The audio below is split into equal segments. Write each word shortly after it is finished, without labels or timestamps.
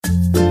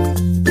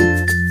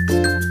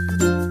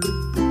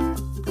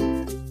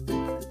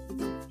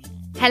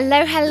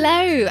Hello,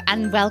 hello,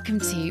 and welcome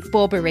to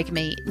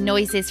Borborygmi,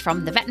 Noises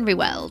from the Veterinary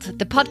World,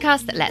 the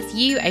podcast that lets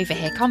you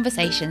overhear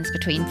conversations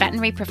between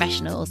veterinary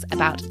professionals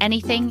about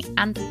anything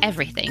and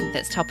everything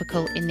that's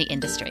topical in the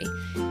industry.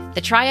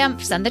 The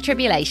triumphs and the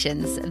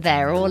tribulations,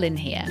 they're all in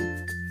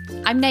here.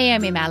 I'm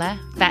Naomi Meller,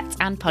 vet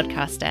and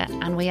podcaster,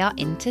 and we are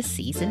into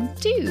season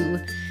 2.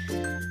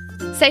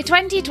 So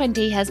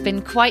 2020 has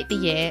been quite the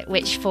year,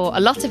 which for a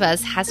lot of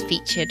us has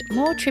featured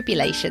more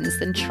tribulations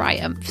than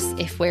triumphs,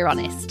 if we're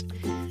honest.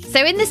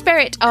 So in the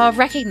spirit of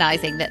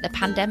recognising that the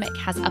pandemic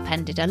has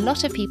upended a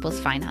lot of people's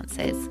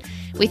finances,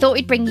 we thought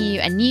we'd bring you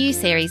a new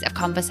series of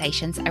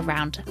conversations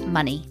around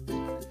money.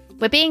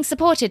 We're being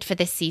supported for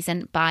this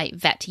season by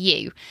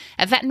VetU,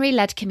 a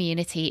veterinary-led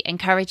community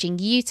encouraging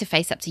you to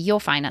face up to your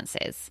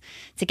finances,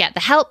 to get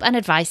the help and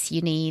advice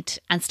you need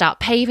and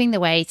start paving the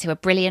way to a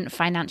brilliant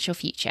financial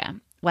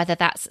future, whether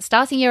that's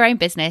starting your own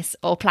business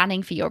or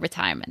planning for your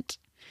retirement.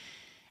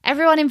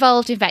 Everyone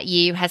involved in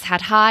VetU has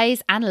had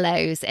highs and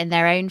lows in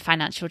their own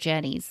financial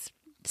journeys.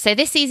 So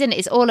this season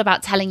is all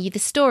about telling you the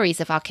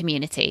stories of our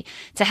community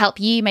to help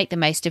you make the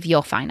most of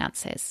your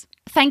finances.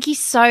 Thank you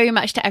so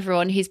much to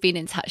everyone who's been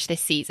in touch this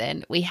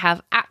season. We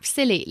have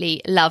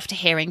absolutely loved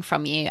hearing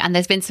from you, and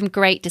there's been some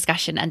great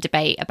discussion and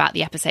debate about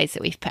the episodes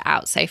that we've put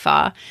out so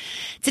far.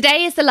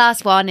 Today is the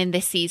last one in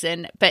this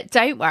season, but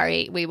don't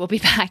worry, we will be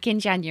back in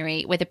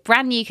January with a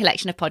brand new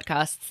collection of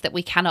podcasts that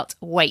we cannot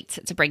wait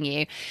to bring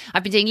you.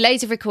 I've been doing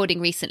loads of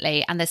recording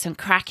recently, and there's some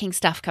cracking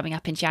stuff coming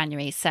up in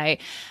January. So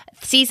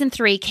season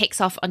 3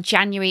 kicks off on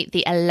January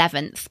the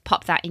 11th.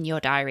 Pop that in your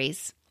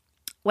diaries.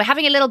 We're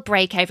having a little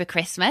break over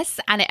Christmas,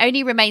 and it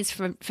only remains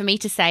for me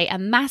to say a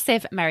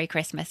massive Merry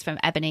Christmas from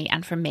Ebony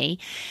and from me.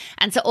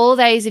 And to all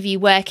those of you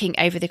working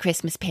over the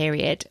Christmas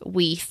period,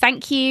 we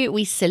thank you,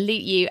 we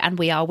salute you, and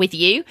we are with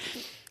you.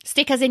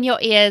 Stick us in your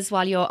ears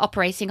while you're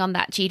operating on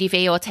that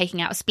GDV or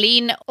taking out a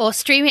spleen, or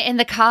stream it in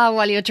the car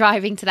while you're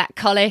driving to that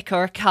colic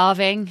or a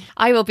calving.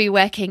 I will be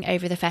working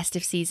over the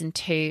festive season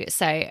too,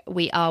 so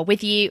we are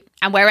with you.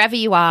 And wherever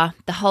you are,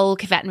 the whole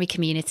veterinary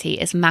community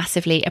is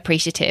massively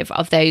appreciative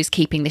of those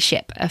keeping the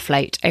ship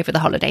afloat over the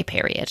holiday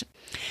period.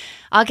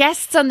 Our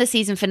guests on the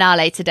season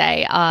finale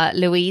today are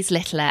Louise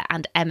Littler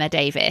and Emma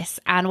Davis,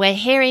 and we're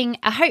hearing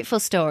a hopeful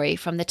story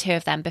from the two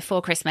of them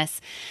before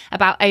Christmas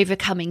about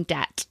overcoming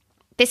debt.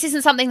 This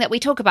isn't something that we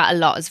talk about a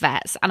lot as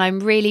vets, and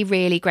I'm really,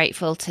 really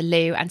grateful to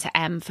Lou and to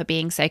Em for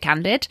being so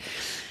candid.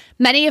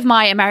 Many of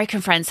my American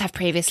friends have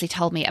previously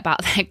told me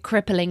about their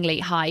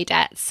cripplingly high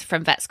debts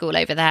from vet school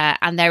over there,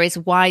 and there is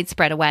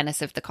widespread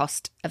awareness of the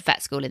cost of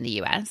vet school in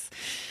the US.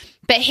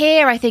 But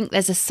here, I think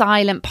there's a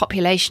silent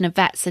population of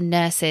vets and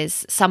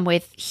nurses, some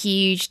with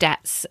huge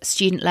debts,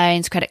 student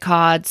loans, credit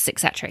cards,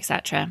 etc.,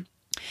 etc.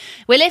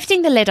 We're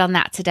lifting the lid on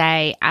that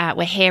today.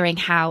 We're hearing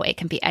how it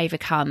can be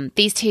overcome.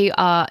 These two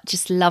are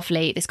just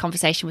lovely. This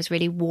conversation was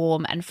really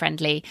warm and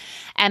friendly.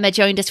 Emma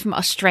joined us from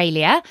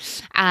Australia,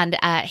 and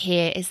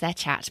here is their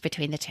chat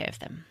between the two of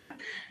them.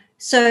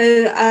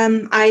 So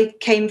I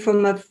came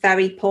from a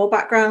very poor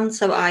background.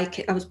 So I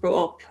was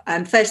brought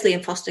up firstly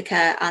in foster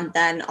care and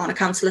then on a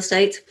council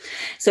estate.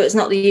 So it's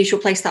not the usual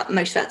place that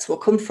most vets will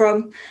come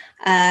from.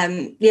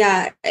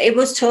 It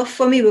was tough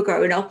when we were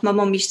growing up. My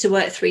mum used to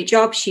work 3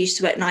 jobs. She used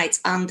to work nights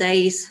and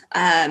days.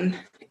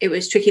 It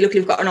was tricky.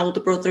 Luckily, we've got an older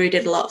brother who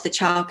did a lot of the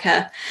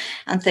childcare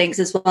and things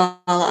as well.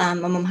 My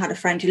mum had a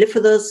friend who lived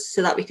with us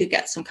so that we could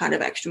get some kind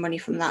of extra money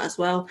from that as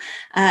well.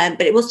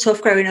 But it was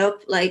tough growing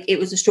up. Like, it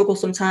was a struggle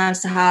sometimes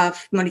to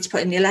have money to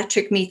put in the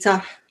electric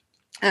meter.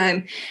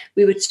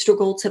 We would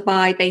struggle to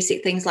buy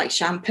basic things like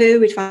shampoo.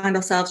 We'd find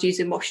ourselves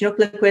using washing up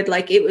liquid.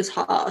 Like, it was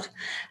hard.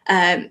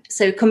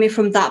 So coming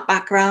from that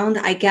background,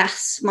 I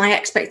guess my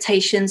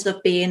expectations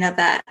of being a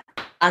vet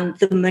and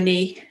the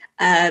money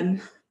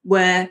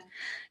were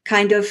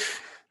kind of,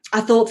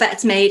 I thought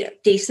vets made a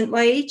decent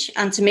wage,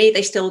 and to me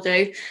they still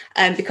do,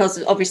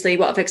 because obviously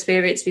what I've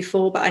experienced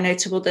before, but I know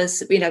to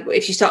others, you know,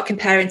 if you start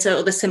comparing to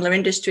other similar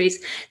industries,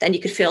 then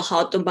you could feel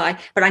hard done by.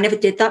 But I never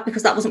did that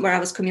because that wasn't where I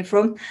was coming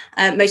from.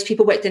 Most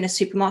people worked in a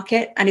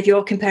supermarket, and if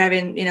you're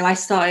comparing, you know, I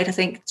started, I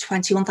think,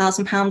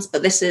 £21,000,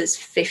 but this is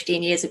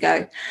 15 years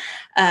ago.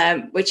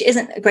 Which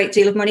isn't a great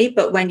deal of money,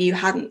 but when you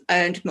hadn't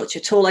earned much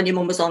at all and your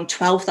mum was on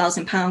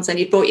 £12,000 and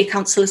you bought your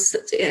councillor's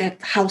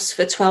house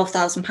for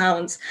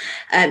 £12,000,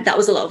 that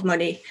was a lot of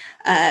money.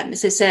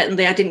 So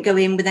certainly I didn't go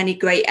in with any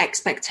great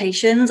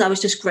expectations. I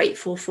was just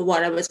grateful for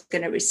what I was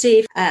going to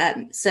receive.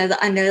 So that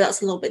I know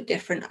that's a little bit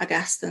different, I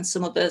guess, than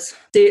some others.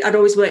 I'd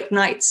always worked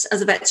nights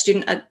as a vet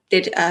student. I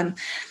did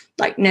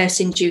like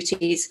nursing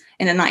duties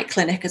in a night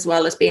clinic as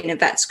well as being in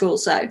vet school.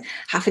 So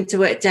having to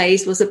work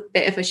days was a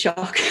bit of a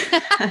shock.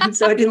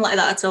 So I didn't like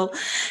that at all.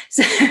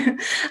 So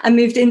I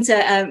moved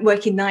into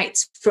working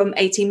nights from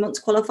 18 months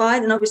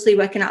qualified. And obviously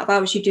working out of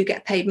hours, you do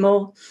get paid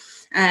more.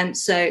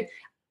 So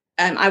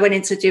I went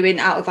into doing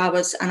out of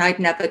hours, and I'd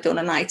never done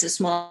a night of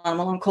small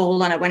animal on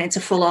call. And I went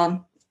into full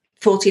on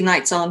 14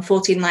 nights on,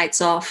 14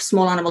 nights off,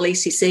 small animal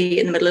ECC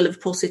in the middle of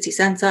Liverpool city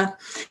centre.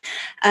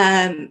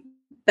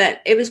 but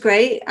it was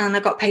great, and I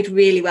got paid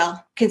really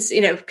well,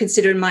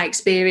 considering my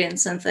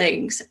experience and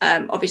things.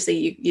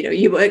 Obviously,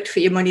 you worked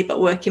for your money,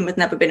 but working would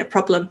never been a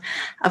problem.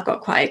 I've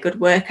got quite a good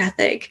work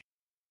ethic.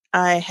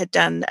 I had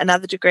done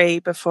another degree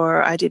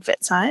before I did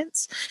vet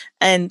science.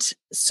 And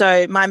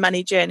so my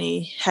money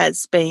journey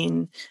has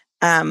been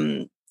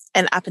an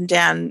up and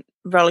down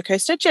roller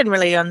coaster,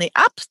 generally on the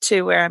up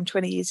to where I'm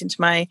 20 years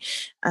into my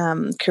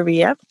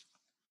career.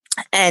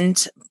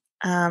 And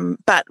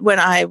but when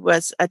I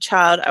was a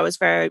child, I was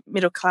very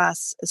middle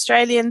class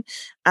Australian.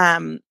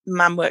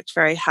 Mum worked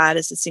very hard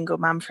as a single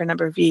mum for a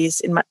number of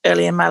years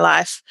early in my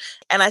life.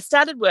 And I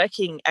started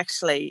working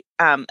actually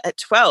at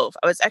 12.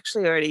 I was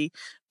actually already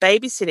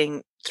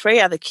babysitting 3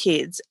 other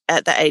kids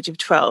at the age of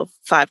 12,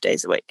 5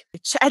 days a week.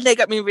 And they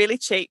got me really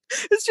cheap.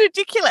 It's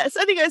ridiculous.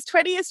 I think it was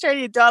 20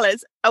 Australian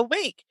dollars a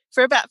week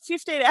for about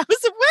 15 hours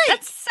a week.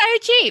 That's so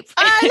cheap.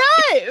 I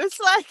know. It was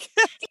like...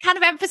 It kind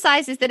of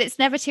emphasises that it's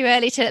never too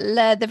early to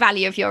learn the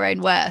value of your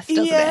own worth,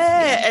 doesn't it?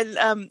 Yeah.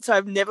 And so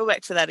I've never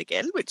worked for that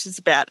again, which is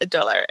about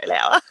 $1 an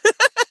hour.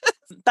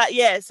 But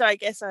yeah, so I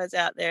guess I was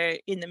out there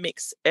in the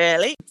mix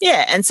early.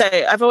 Yeah. And so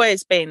I've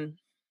always been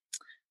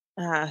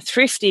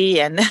thrifty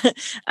and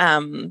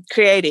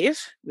creative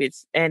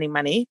with earning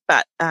money.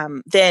 But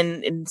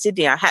then in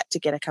Sydney, I had to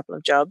get a couple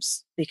of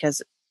jobs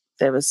because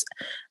there was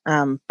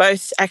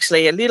both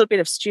actually a little bit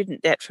of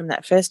student debt from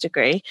that first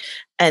degree,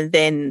 and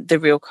then the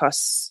real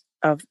costs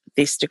of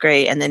this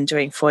degree, and then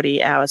doing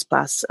 40 hours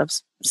plus of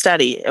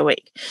study a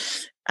week.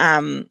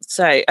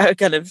 So I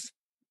kind of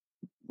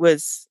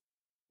was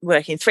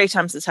working 3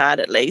 times as hard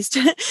at least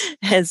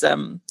as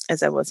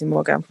I was in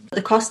Moorgum.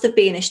 The cost of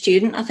being a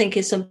student, I think,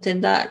 is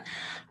something that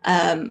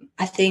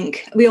I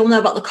think we all know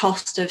about the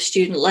cost of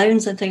student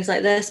loans and things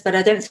like this, but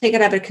I don't think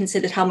I'd ever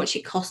considered how much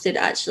it costed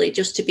actually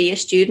just to be a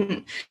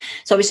student.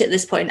 So obviously at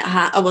this point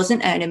I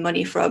wasn't earning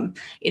money from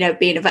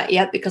being a vet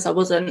yet, because I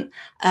wasn't,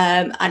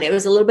 and it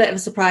was a little bit of a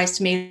surprise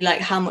to me like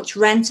how much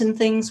rent and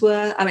things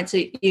were. I went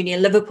to uni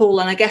in Liverpool,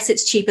 and I guess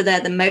it's cheaper there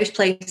than most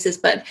places,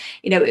 but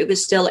it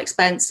was still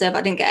expensive.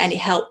 I didn't get any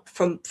help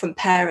from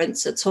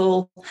parents at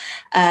all.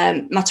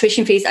 My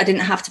tuition fees I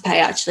didn't have to pay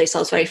actually, so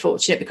I was very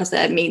fortunate because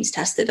they're means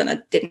tested and I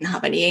didn't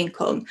have any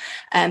income.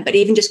 But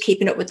even just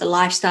keeping up with the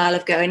lifestyle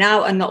of going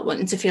out and not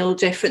wanting to feel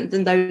different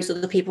than those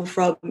other people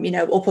from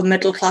upper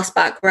middle class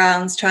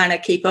backgrounds, trying to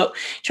keep up,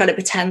 trying to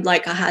pretend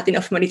like I had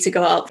enough money to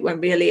go out when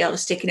really I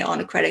was sticking it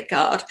on a credit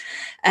card.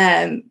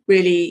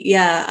 Really,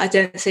 yeah, I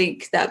don't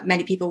think that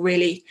many people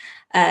really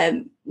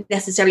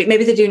necessarily,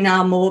 maybe they do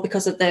now more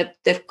because of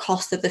the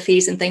cost of the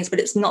fees and things, but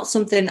it's not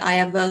something I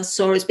ever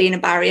saw as being a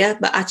barrier.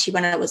 But actually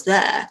when I was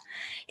there,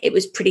 it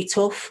was pretty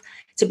tough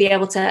to be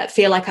able to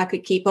feel like I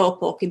could keep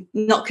up or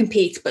not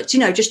compete, but,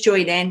 just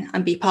join in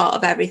and be part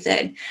of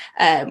everything.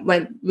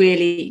 When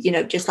really,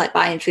 just like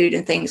buying food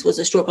and things was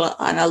a struggle,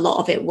 and a lot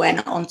of it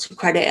went onto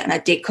credit. And I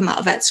did come out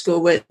of vet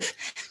school with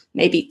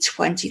maybe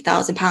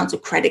 £20,000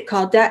 of credit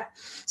card debt.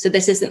 So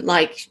this isn't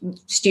like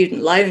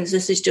student loans.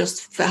 This is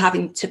just for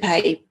having to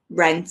pay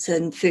rent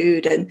and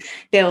food and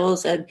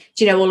bills and,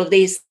 all of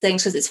these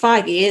things, because it's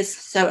 5 years.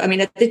 So, I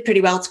mean, I did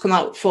pretty well to come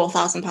out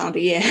 £4,000 a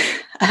year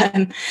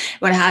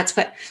when I had to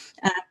pay.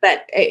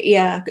 But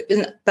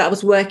I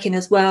was working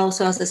as well.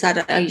 So as I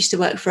said, I used to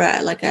work for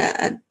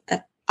a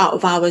out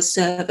of hours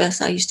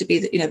service. I used to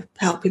be,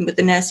 helping with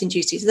the nursing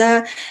duties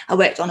there. I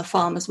worked on a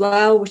farm as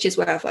well, which is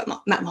where I've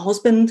met my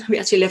husband. We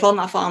actually live on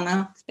that farm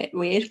now. It's a bit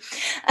weird.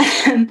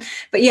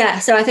 But yeah,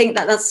 so I think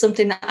that's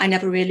something that I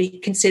never really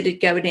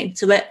considered going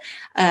into it.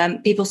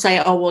 People say,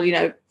 oh,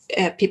 well,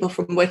 people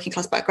from working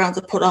class backgrounds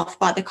are put off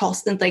by the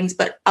cost and things,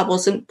 but I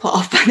wasn't put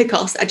off by the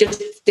cost. I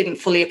just didn't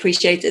fully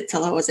appreciate it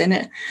till I was in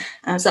it.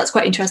 So that's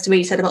quite interesting what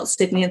you said about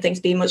Sydney and things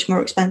being much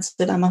more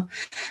expensive, Emma.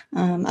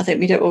 I think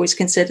we don't always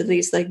consider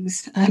these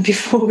things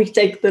before we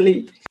take the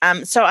leap.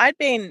 So I'd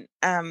been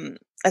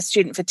a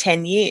student for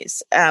 10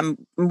 years.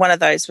 One of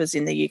those was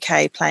in the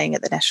UK playing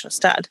at the National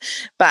Stud,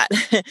 but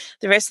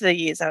the rest of the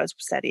years I was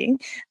studying.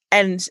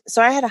 And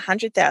so I had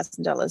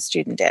 $100,000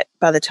 student debt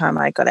by the time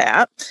I got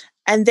out.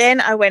 And then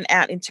I went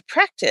out into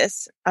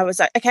practice. I was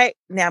like, okay,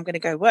 now I'm going to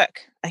go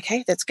work.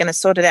 Okay, that's going to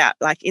sort it out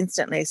like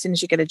instantly. As soon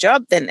as you get a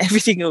job, then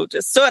everything will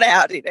just sort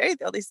out,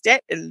 all this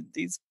debt and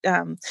these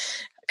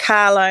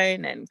car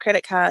loan and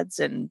credit cards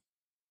and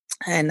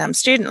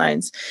student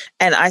loans.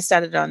 And I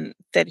started on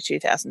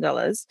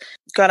 $32,000,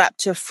 got up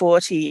to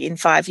 40 in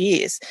 5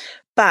 years.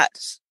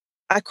 But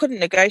I couldn't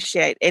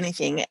negotiate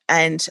anything.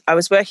 And I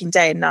was working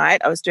day and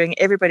night. I was doing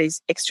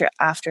everybody's extra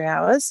after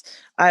hours.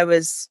 I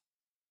was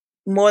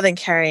more than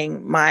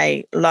carrying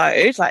my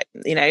load,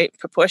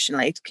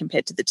 proportionally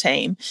compared to the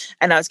team.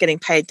 And I was getting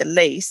paid the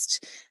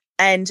least.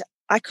 And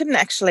I couldn't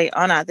actually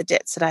honour the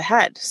debts that I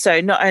had.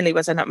 So not only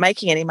was I not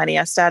making any money,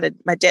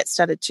 my debt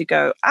started to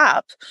go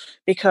up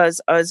because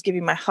I was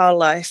giving my whole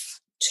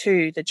life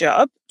to the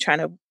job, trying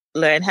to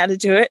learn how to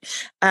do it.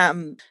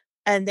 And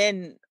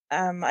then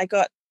I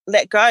got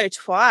let go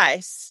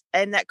twice,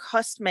 and that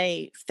cost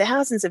me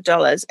thousands of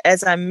dollars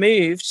as I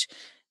moved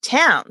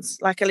towns.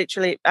 Like I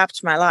literally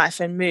upped my life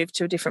and moved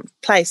to a different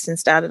place and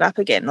started up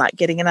again, like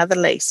getting another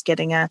lease,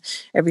 getting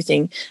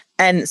everything.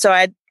 And so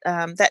I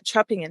that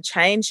chopping and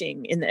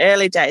changing in the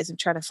early days of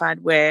trying to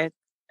find where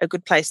a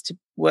good place to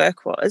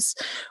work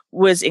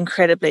was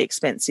incredibly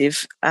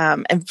expensive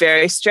and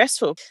very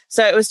stressful.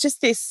 So it was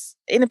just this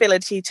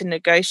inability to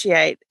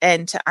negotiate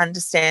and to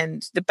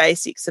understand the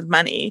basics of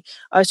money.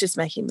 I was just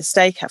making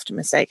mistake after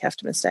mistake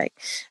after mistake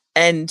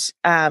and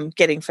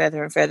getting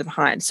further and further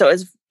behind. So it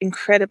was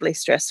incredibly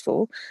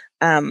stressful,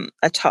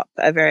 atop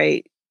a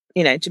very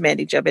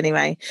demanding job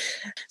anyway.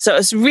 So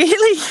it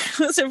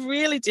was a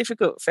really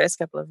difficult first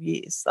couple of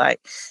years.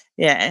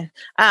 Anyway,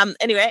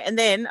 and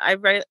then I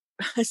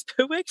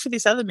worked for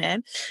this other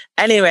man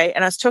anyway,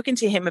 and I was talking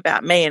to him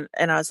about me,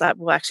 and I was like,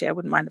 well, actually I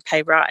wouldn't mind a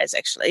pay rise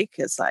actually,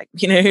 because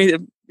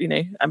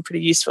I'm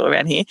pretty useful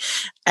around here.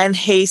 And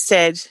he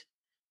said,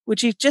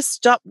 would you just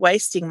stop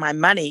wasting my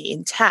money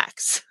in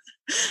tax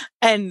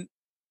and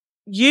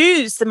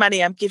use the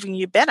money I'm giving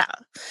you better?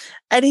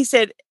 And he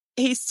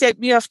sent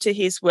me off to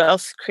his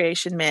wealth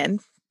creation man.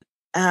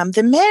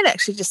 The man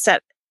actually just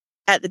sat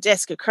at the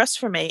desk across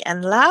from me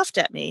and laughed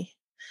at me.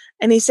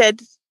 And he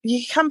said,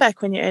 you come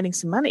back when you're earning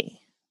some money.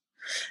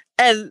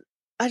 And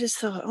I just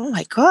thought, oh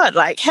my God,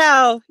 like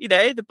how,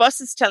 the boss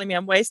is telling me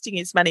I'm wasting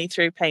his money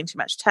through paying too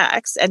much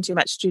tax and too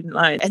much student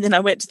loan. And then I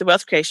went to the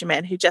wealth creation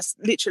man who just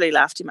literally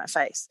laughed in my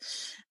face.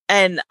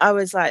 And I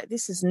was like,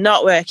 this is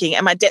not working.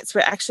 And my debts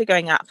were actually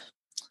going up.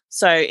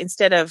 So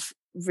instead of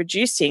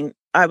reducing,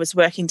 I was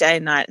working day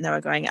and night and they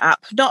were going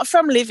up, not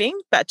from living,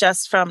 but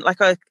just from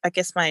I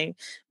guess my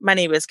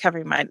money was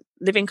covering my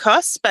living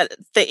costs, but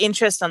the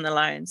interest on the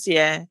loans.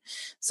 Yeah.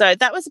 So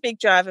that was a big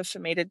driver for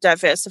me to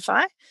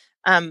diversify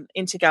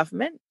into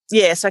government.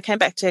 Yeah. So I came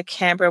back to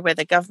Canberra where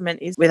the government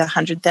is with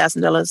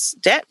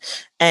 $100,000 debt,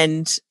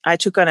 and I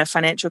took on a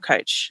financial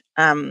coach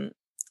and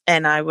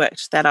I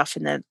worked that off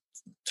in the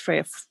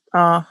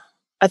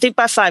I think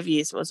by 5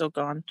 years it was all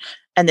gone.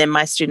 And then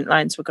my student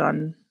loans were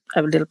gone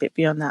a little bit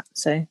beyond that.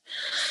 So,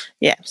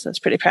 yeah, so I was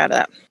pretty proud of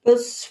that.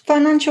 Was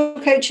financial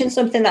coaching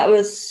something that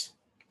was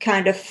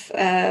kind of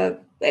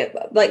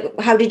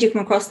how did you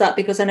come across that?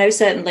 Because I know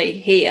certainly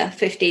here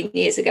 15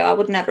 years ago, I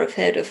would never have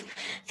heard of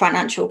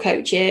financial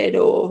coaching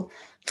or,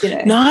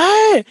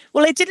 No.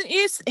 Well, he didn't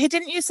use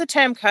the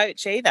term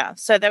coach either.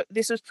 So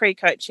this was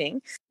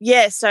pre-coaching.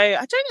 Yeah, so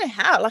I don't know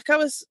how. I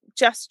was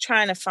just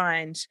trying to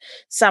find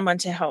someone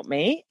to help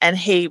me, and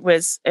he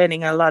was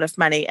earning a lot of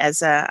money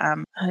as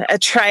a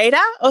trader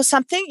or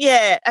something.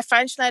 Yeah, a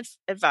financial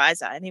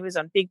advisor, and he was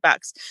on big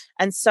bucks.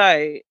 And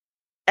so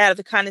out of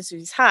the kindness of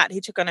his heart,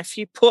 he took on a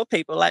few poor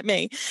people like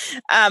me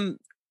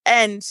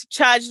and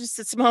charged us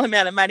a small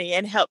amount of money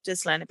and helped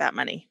us learn about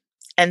money.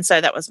 And so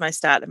that was my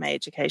start of my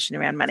education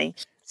around money.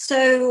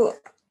 So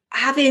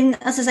having,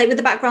 as I say, with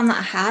the background that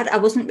I had, I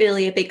wasn't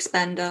really a big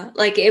spender.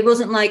 It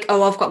wasn't like,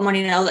 oh, I've got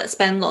money now, let's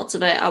spend lots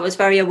of it. I was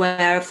very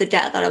aware of the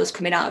debt that I was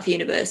coming out of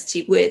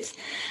university with.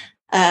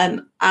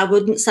 I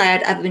wouldn't say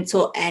I'd ever been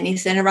taught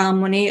anything around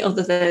money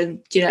other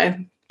than,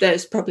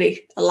 there's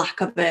probably a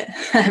lack of it.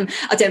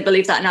 I don't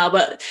believe that now,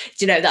 but,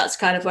 that's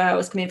kind of where I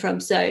was coming from.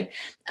 So,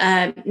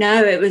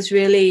 no, it was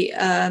really,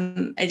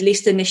 at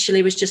least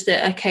initially, was just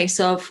a case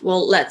of,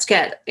 well, let's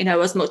get,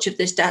 as much of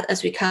this debt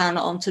as we can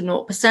onto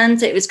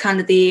 0%. It was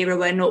kind of the era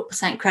where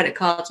 0% credit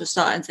cards were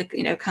starting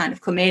to, kind of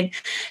come in.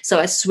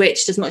 So I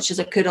switched as much as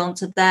I could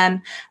onto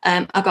them.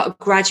 I got a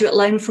graduate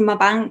loan from my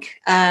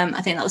bank.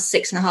 I think that was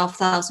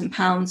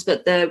 £6,500,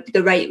 but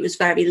the rate was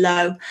very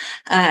low.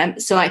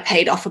 So I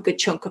paid off a good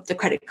chunk of the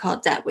credit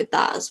card debt with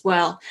that as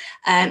well.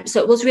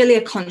 So it was really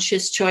a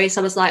conscious choice.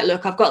 I was like,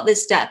 look, I've got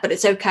this debt, but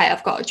it's okay.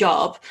 I've got a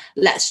job.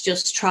 Let's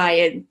just try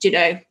and,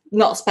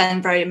 not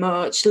spend very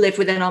much, live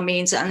within our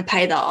means and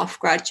pay that off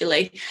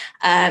gradually.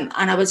 And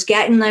I was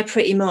getting there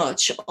pretty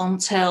much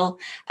until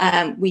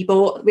we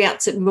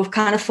were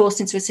kind of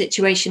forced into a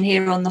situation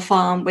here on the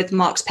farm with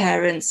Mark's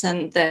parents,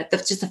 and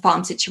just a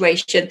farm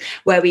situation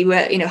where we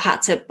were,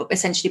 had to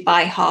essentially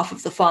buy half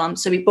of the farm.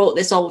 So we bought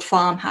this old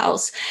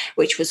farmhouse,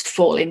 which was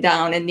falling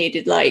down and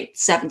needed like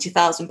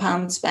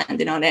 £70,000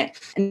 spending on it.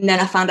 And then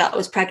I found out I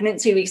was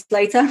pregnant 2 weeks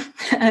later.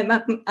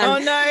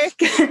 Oh no.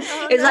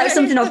 It's like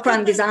something off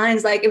Grand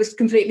Designs, it was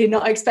completely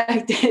not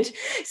expected.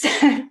 So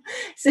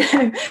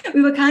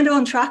we were kind of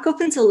on track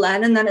up until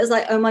then, and then it was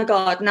like, oh my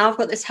God, now I've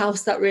got this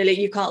house that really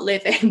you can't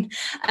live in.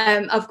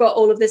 I've got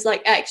all of this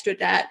extra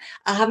debt.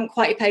 I haven't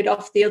quite paid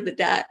off the other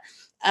debt.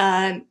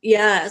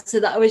 So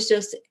that was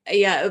just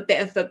a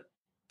bit of a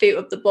boot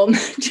up the bum,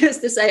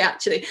 just to say,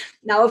 actually,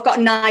 now I've got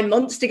 9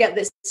 months to get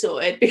this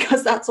sorted,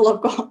 because that's all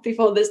I've got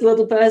before this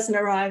little person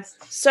arrives.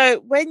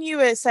 So when you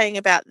were saying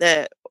about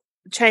the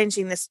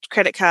changing this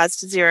credit cards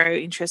to zero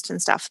interest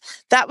and stuff,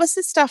 that was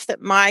the stuff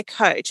that my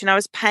coach, and I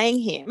was paying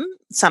him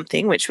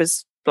something which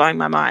was blowing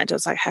my mind. I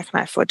was like, how can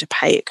I afford to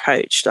pay a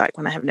coach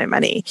when I have no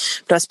money?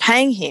 But I was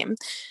paying him,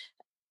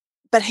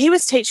 but he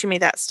was teaching me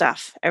that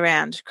stuff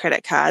around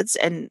credit cards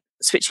and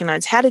switching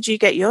loans. How did you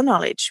get your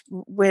knowledge?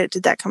 Where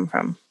did that come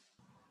from?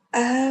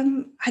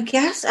 I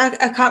guess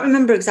I can't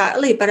remember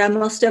exactly, but I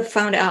must have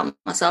found it out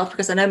myself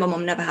because I know my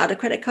mum never had a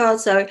credit card.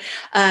 So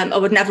I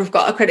would never have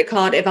got a credit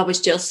card if I was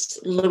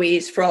just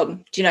Louise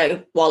from,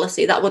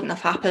 Wallasey. That wouldn't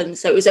have happened.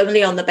 So it was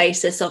only on the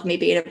basis of me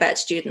being a vet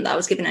student that I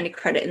was given any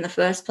credit in the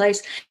first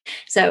place.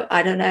 So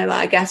I don't know,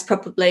 I guess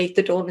probably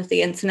the dawn of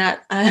the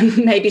internet.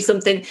 Maybe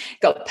something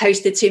got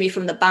posted to me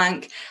from the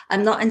bank.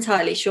 I'm not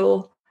entirely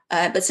sure.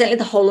 But certainly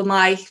the whole of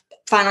my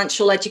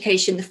financial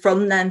education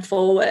from then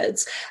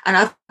forwards, and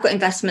I've got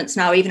investments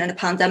now, even in a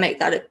pandemic,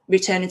 that are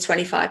returning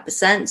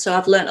 25%. So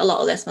I've learned a lot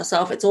of this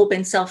myself. It's all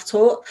been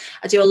self-taught.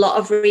 I do a lot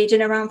of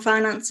reading around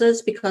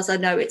finances because I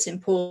know its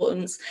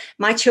importance.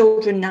 My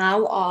children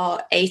now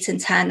are 8 and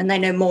 10, and they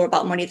know more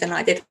about money than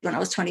I did when I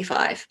was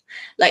 25.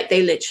 Like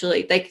they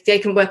literally, they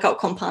can work out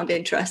compound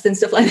interest and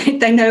stuff like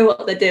that. They know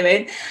what they're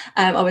doing.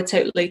 I would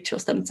totally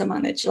trust them to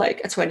manage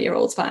like a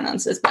 20-year-old's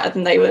finances better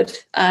than they would,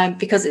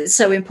 because it's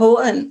so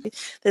important.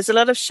 There's a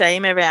lot of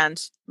shame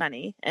around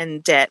money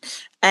and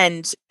debt,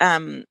 and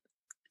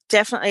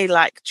definitely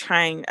like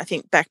trying, I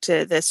think back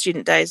to the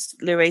student days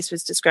Louise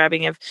was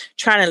describing, of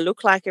trying to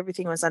look like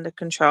everything was under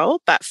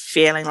control but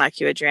feeling like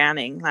you were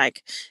drowning.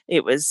 Like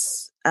it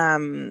was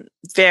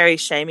very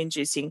shame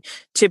inducing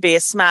to be a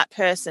smart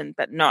person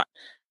but not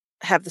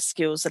have the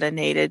skills that are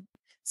needed.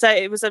 So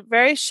it was a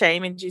very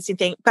shame inducing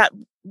thing. But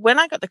when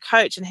I got the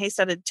coach and he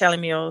started telling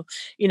me all,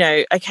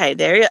 okay,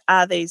 there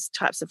are these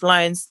types of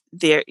loans,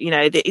 there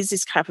is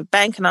this type of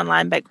bank, an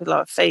online bank with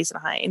lower fees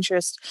and higher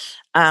interest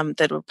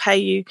that will pay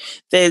you.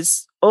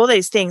 There's all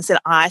these things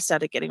that I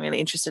started getting really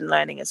interested in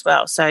learning as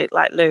well. So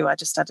like Lou, I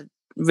just started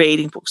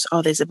reading books.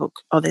 Oh, there's a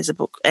book.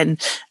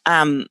 And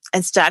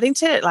starting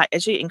to, like,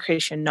 as you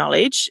increase your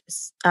knowledge,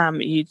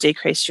 you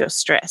decrease your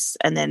stress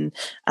and then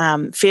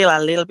feel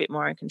a little bit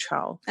more in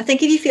control. I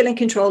think if you feel in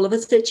control of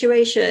a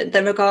situation,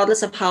 then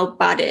regardless of how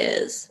bad it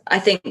is, I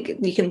think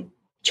you can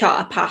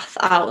chart a path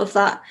out of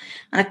that.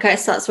 And I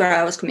guess that's where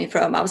I was coming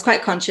from. I was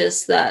quite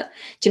conscious that,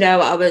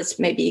 I was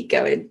maybe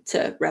going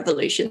to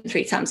Revolution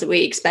 3 times a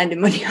week, spending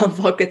money on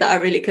vodka that I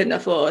really couldn't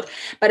afford.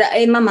 But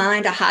in my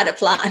mind, I had a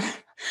plan.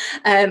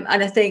 And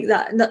I think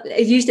that I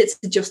used it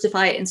to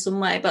justify it in some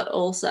way, but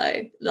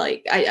also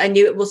like I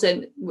knew it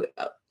wasn't,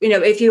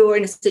 if you're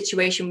in a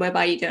situation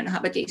whereby you don't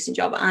have a decent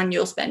job and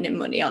you're spending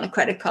money on a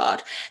credit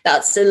card,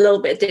 that's a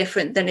little bit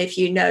different than if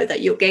you know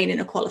that you're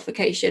gaining a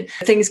qualification.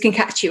 Things can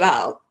catch you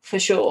out for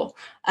sure.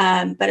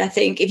 But I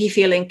think if you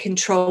feel in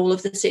control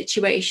of the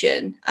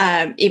situation,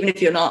 even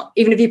if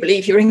you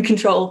believe you're in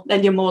control,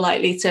 then you're more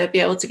likely to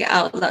be able to get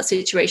out of that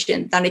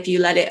situation than if you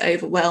let it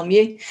overwhelm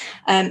you.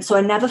 So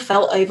I never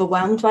felt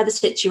overwhelmed by the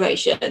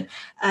situation,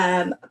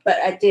 but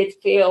I did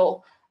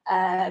feel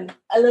a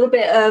little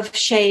bit of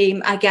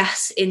shame, I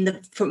guess,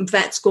 from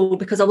vet school,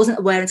 because I wasn't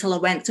aware until I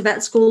went to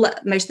vet school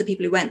that most of the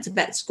people who went to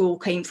vet school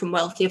came from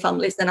wealthier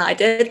families than I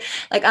did.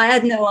 Like I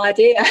had no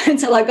idea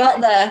until I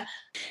got there.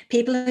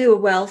 People who are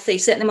wealthy,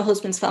 certainly my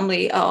husband's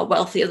family are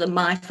wealthier than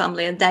my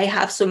family, and they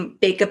have some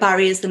bigger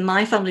barriers than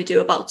my family do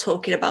about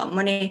talking about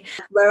money.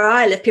 Where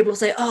I live, people will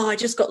say, oh, I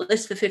just got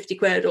this for 50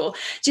 quid, or,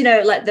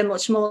 like they're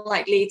much more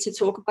likely to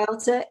talk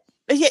about it.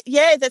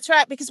 Yeah, that's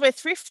right, because we're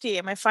thrifty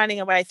and we're finding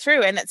a way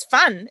through, and it's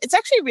fun. It's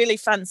actually a really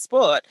fun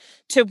sport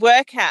to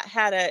work out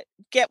how to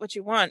get what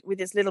you want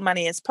with as little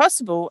money as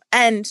possible.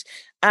 And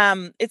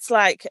it's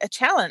like a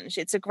challenge.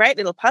 It's a great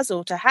little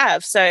puzzle to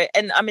have. So,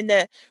 and I mean,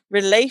 the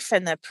relief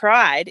and the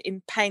pride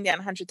in paying down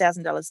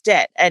 $100,000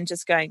 debt and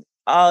just going,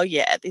 oh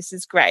yeah, this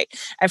is great.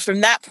 And from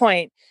that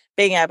point,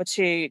 being able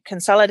to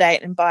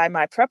consolidate and buy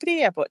my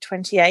property, I bought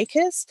 20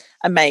 acres,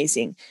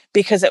 amazing,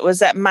 because it was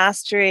that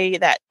mastery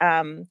that,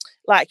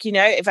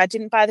 if I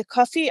didn't buy the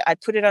coffee,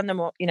 I'd put it on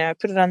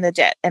the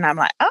debt, and I'm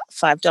like,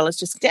 $5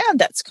 just down,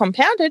 that's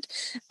compounded.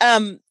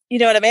 You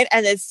know what I mean?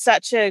 And there's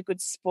such a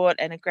good sport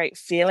and a great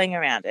feeling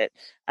around it.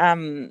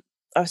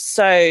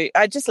 So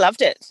I just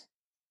loved it.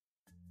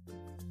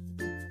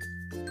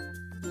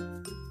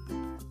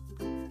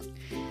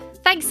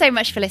 Thanks so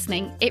much for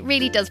listening. It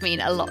really does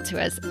mean a lot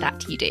to us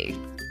that you do.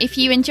 If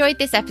you enjoyed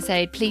this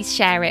episode, please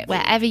share it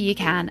wherever you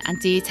can and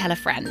do tell a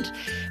friend.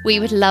 We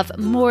would love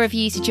more of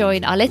you to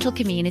join our little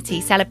community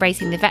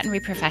celebrating the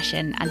veterinary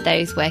profession and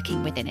those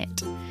working within it.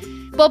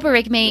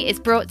 Borborygmi is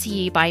brought to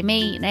you by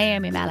me,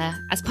 Naomi Meller,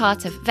 as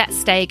part of Vet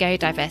Stay Go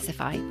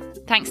Diversify.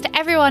 Thanks to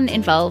everyone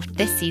involved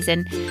this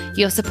season.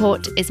 Your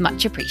support is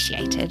much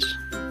appreciated.